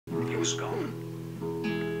was gone.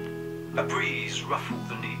 A breeze ruffled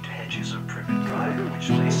the neat hedges of Privet Drive, which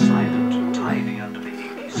lay silent and tidy under the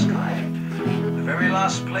inky sky. The very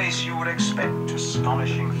last place you would expect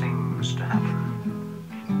astonishing things to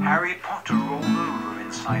happen. Harry Potter rolled over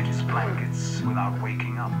inside his blankets without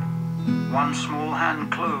waking up. One small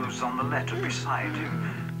hand closed on the letter beside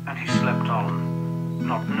him, and he slept on,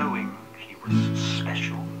 not knowing he was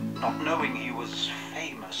special, not knowing he was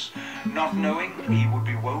famous, not knowing he would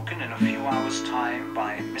be woken in a few hours' time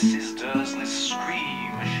by Mrs. Dursley's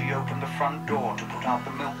scream as she opened the front door to put out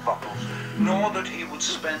the milk bottles, nor that he would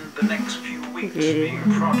spend the next few weeks being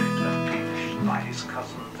prodded and pinched by his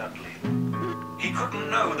cousin Dudley. He couldn't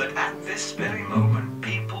know that at this very moment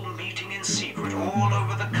people meeting in secret all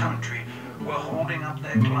over the country were holding up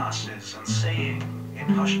their glasses and saying in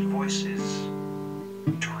hushed voices,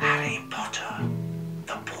 "To Harry Potter,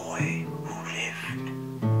 the boy who lived."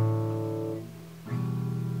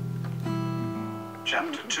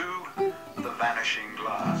 Chapter 2, The Vanishing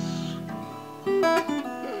Glass.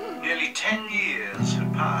 Nearly 10 years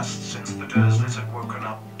had passed since the Dursleys had woken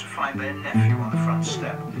up to find their nephew on the front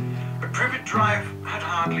step, but Privet Drive had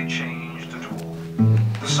hardly changed at all.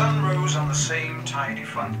 The sun rose on the same tidy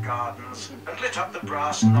front gardens and lit up the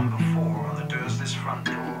brass number 4 on the Dursleys' front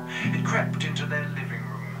door. It crept into their living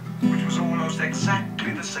room, which was almost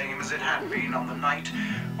exactly the same as it had been on the night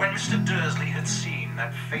when Mr. Dursley had seen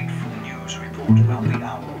that fateful news report about the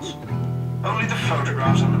owls. Only the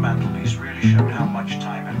photographs on the mantelpiece really showed how much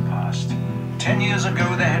time had passed. 10 years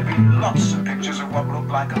ago there had been lots of pictures of what looked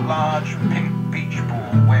like a large pink beach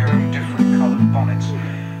ball wearing different coloured bonnets.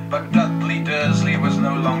 But Dudley Dursley was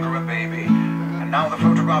no longer a baby, and now the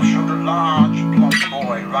photograph showed a large blond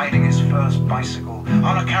boy riding his first bicycle,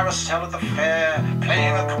 on a carousel at the fair,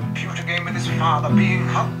 playing a computer game with his father, being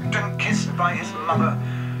hugged and kissed by his mother.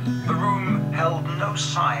 The room held no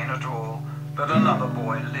sign at all that another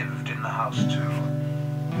boy lived in the house too.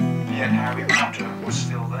 Yet Harry Potter was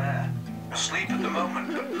still there, asleep at the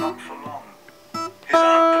moment, but not for long. His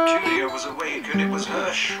Aunt Petunia was awake, and it was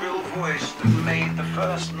her shrill voice that made the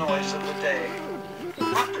first noise of the day.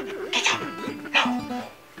 "Up! Get up! No!"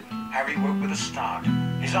 Harry woke with a start.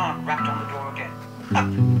 His aunt rapped on the door again. "Up!"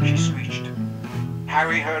 she screeched.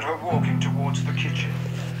 Harry heard her walking towards the kitchen,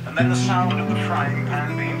 and then the sound of the frying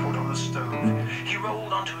pan being put on the stove. He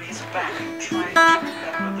rolled onto his back and tried to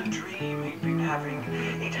remember the dream he'd been having.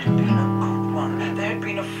 It had been a good one. There had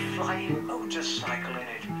been a flying motorcycle in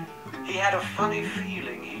it. He had a funny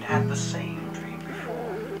feeling he'd had the same dream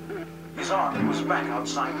before. His aunt was back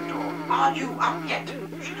outside the door. "Are you up yet?"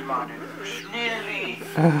 she demanded. "Nearly,"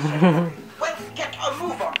 said Harry. "Well, get a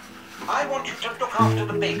move on. I want you to look after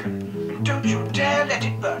the bacon. Don't you dare let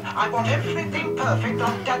it burn. I want everything perfect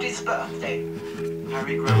on Daddy's birthday."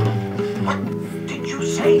 Harry groaned. "What did you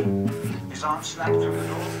say?" His aunt snapped through the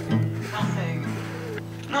door. "Nothing.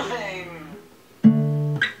 Nothing."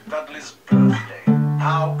 Dudley's birthday.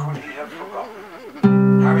 How could he have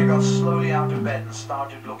forgotten? Harry got slowly out of bed and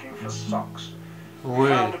started looking for socks. He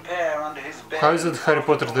found a pair under his bed. How is it Harry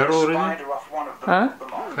Potter there already? Huh?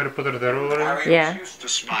 Harry Potter there already? Yeah.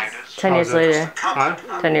 10 years later. Huh?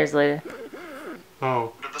 10 years later.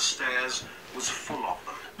 Oh. The stairs was full of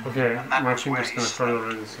them. Okay, my fingers can fall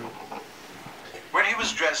already. So. When he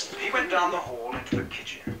was dressed, he went down the hall into the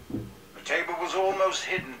kitchen. The table was almost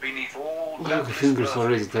hidden beneath all Dudley's Fingers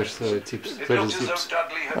already, birthday there's tips. It There's looked as tips. though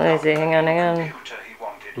Dudley had Let me see, hang on, hang on. the computer he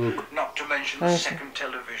wanted, Look. not to mention the second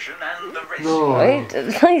television and the racing No. Wait,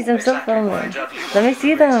 please, I'm still Exactly why filming. Dudley Let me wanted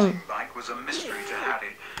see the them. racing bike was a mystery to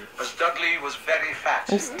Harry, as Dudley was very fat.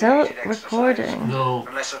 I'm and still hated exercise. recording. No.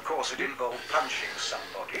 Unless, of course, it involved punching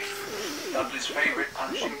somebody. Dudley's favourite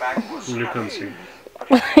punching bag was You can Harry. see.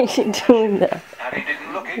 Why are you doing that? Harry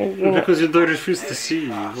didn't look it. Because you don't refuse to see.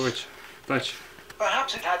 Watch. Touch.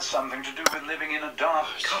 Perhaps it had something to do with living in a dark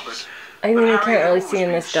cupboard. I mean, But you Harry can't had really always see in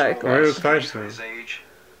been this dark so Why are you light. touched for then? his age.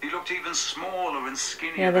 He looked even smaller and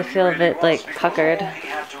skinnier Yeah, they than he feel a really bit, was, like, because puckered. all he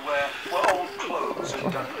had to wear were old clothes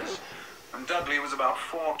and Dudley's. And Dudley was about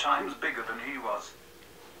 4 times bigger than he was.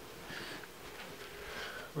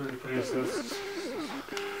 You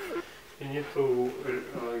need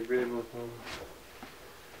to be able to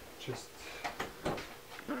just.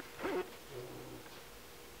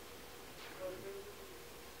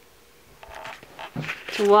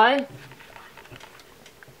 To what?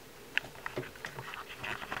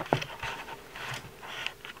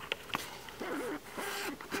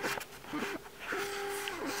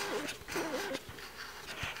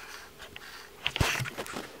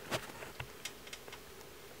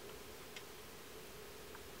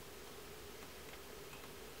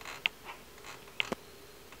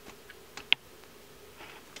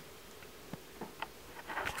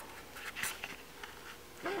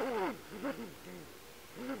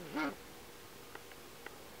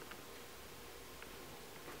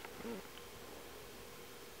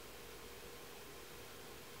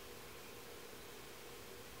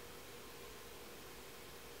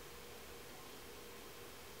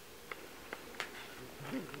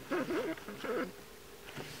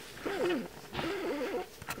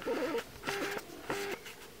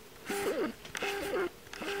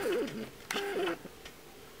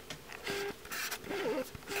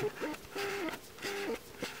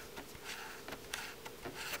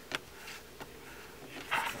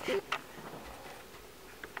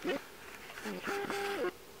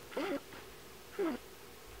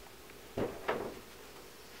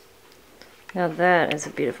 Now that is a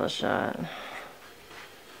beautiful shot.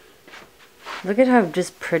 Look at how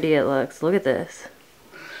just pretty it looks. Look at this.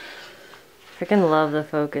 Freaking love the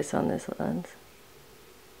focus on this lens.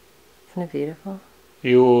 Isn't it beautiful?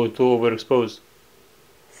 You too overexposed.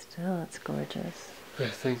 Still, it's gorgeous. I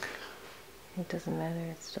think. It doesn't matter,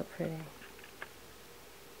 it's still pretty.